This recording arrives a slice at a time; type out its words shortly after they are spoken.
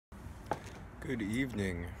Good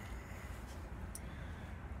evening.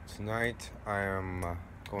 Tonight I am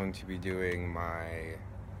going to be doing my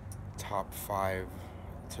top 5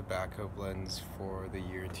 tobacco blends for the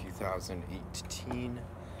year 2018.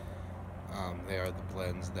 They are the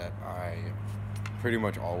blends that I pretty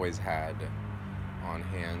much always had on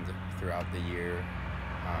hand throughout the year.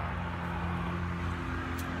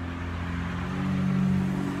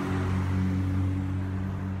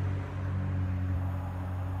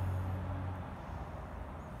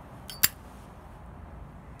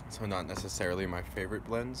 So not necessarily my favorite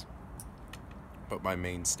blends, but my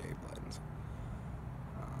mainstay blends.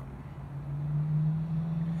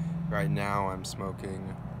 Right now I'm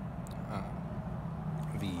smoking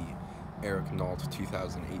the Eric Nault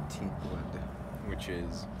 2018 blend, which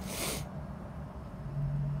is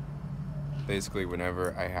basically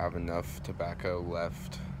whenever I have enough tobacco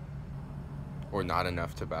left, or not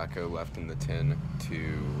enough tobacco left in the tin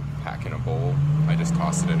to pack in a bowl, I just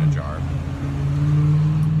toss it in a jar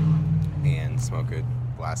and smoke it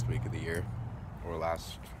last week of the year, or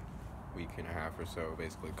last week and a half or so,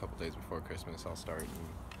 basically a couple days before Christmas. I'll start and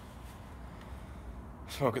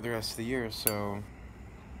smoke it the rest of the year. So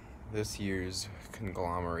this year's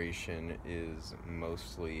conglomeration is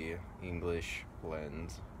mostly English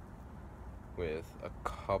blends with a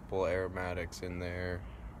couple aromatics in there,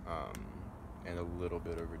 and a little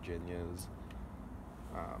bit of Virginias.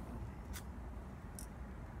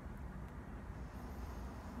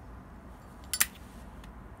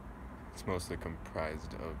 It's mostly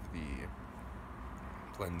comprised of the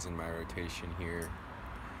blends in my rotation here,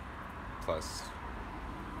 plus,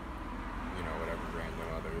 whatever random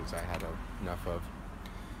others I had enough of.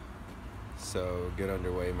 So get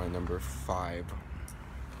underway. My number 5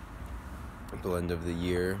 blend of the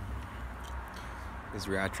year is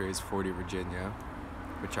Rattray's 40 Virginia,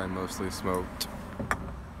 which I mostly smoked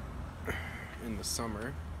in the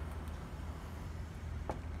summer.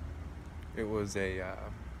 It was a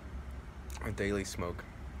daily smoke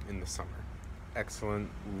in the summer. Excellent,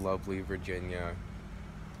 lovely Virginia.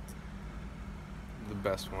 The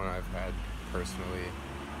best one I've had personally.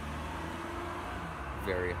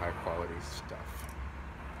 Very high quality stuff.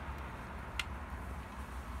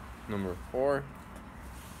 Number 4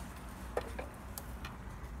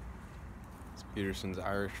 is Peterson's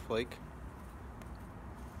Irish Flake,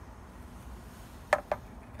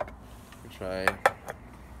 which I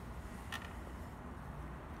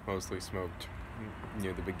mostly smoked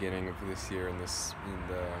near the beginning of this year in the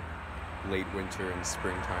late winter and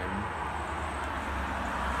springtime.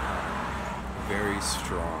 Very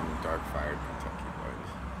strong dark-fired Kentucky blend.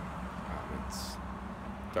 It's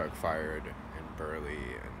dark-fired and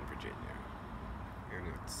burley and Virginia, and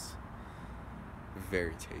it's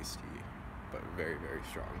very tasty, but very, very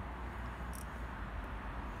strong.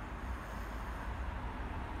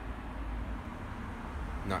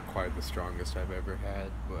 Not quite the strongest I've ever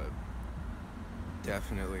had, but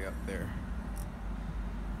definitely up there.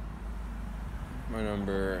 My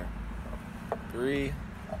number 3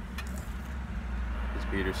 is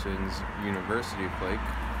Peterson's University Flake,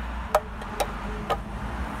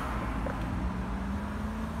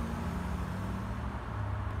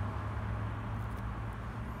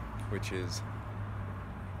 which is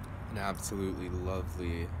an absolutely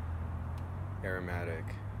lovely aromatic.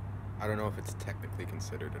 I don't know if it's technically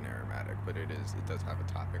considered an aromatic, but it is. It does have a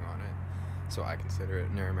topping on it, so I consider it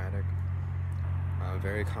an aromatic.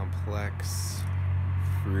 Very complex,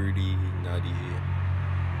 fruity, nutty,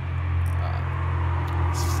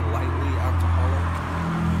 slightly alcoholic.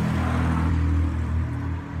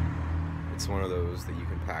 It's one of those that you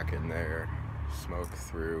can pack in there, smoke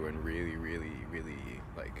through, and really, really, really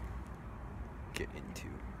get into.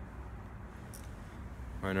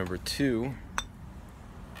 My number 2,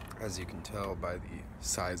 as you can tell by the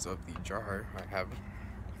size of the jar I have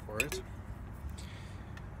for it,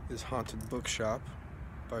 is Haunted Bookshop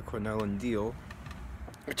by Cornell and Deal,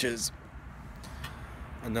 which is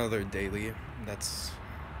another daily.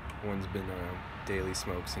 One's been a daily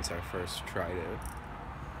smoke since I first tried it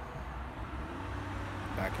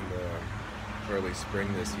back in the early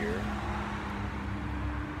spring this year.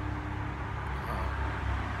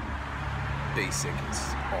 Basic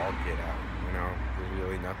is all get out. There's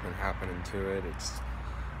really nothing happening to it. It's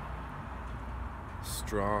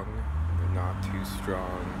strong, but not too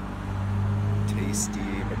strong.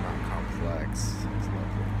 Tasty, but not complex. It's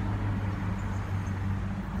lovely.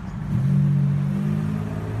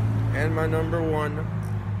 And my number 1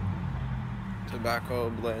 tobacco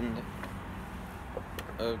blend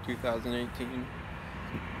of 2018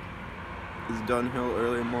 is Dunhill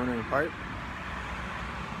Early Morning Pipe.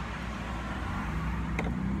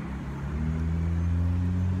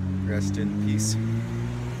 Rest in peace.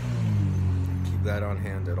 Keep that on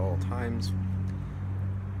hand at all times.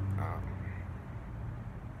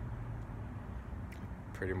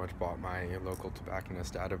 Pretty much bought my local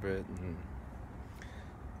tobacconist out of it and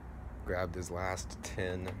grabbed his last 10,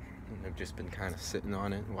 and I've just been kind of sitting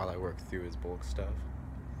on it while I work through his bulk stuff.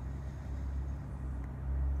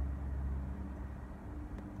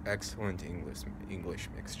 Excellent English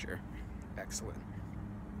mixture. Excellent.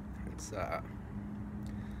 It's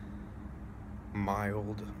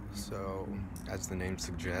mild, so as the name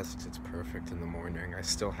suggests, it's perfect in the morning. I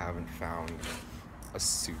still haven't found a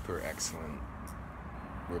super excellent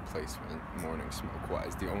replacement morning smoke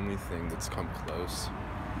wise. The only thing that's come close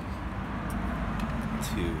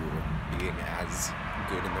to being as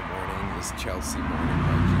good in the morning is Chelsea Morning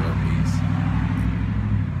by GLP's.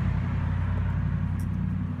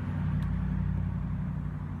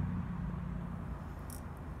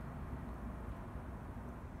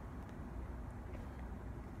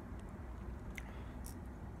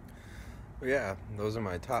 But yeah, those are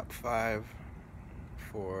my top 5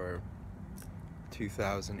 for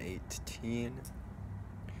 2018.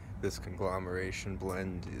 This conglomeration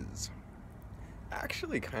blend is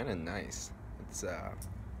actually kind of nice. It's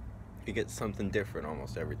you get something different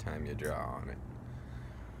almost every time you draw on it.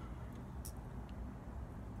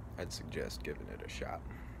 I'd suggest giving it a shot.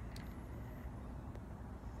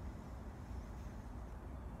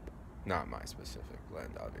 Not my specific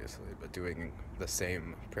blend, obviously, but doing the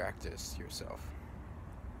same practice yourself.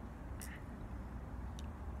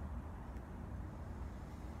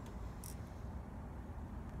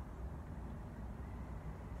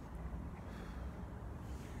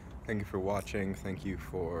 Thank you for watching. Thank you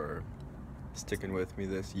for sticking with me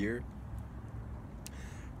this year.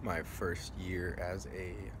 My first year as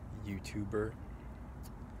a YouTuber.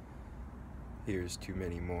 Here's to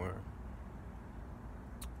many more.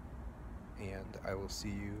 And I will see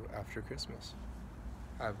you after Christmas.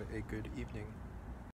 Have a good evening.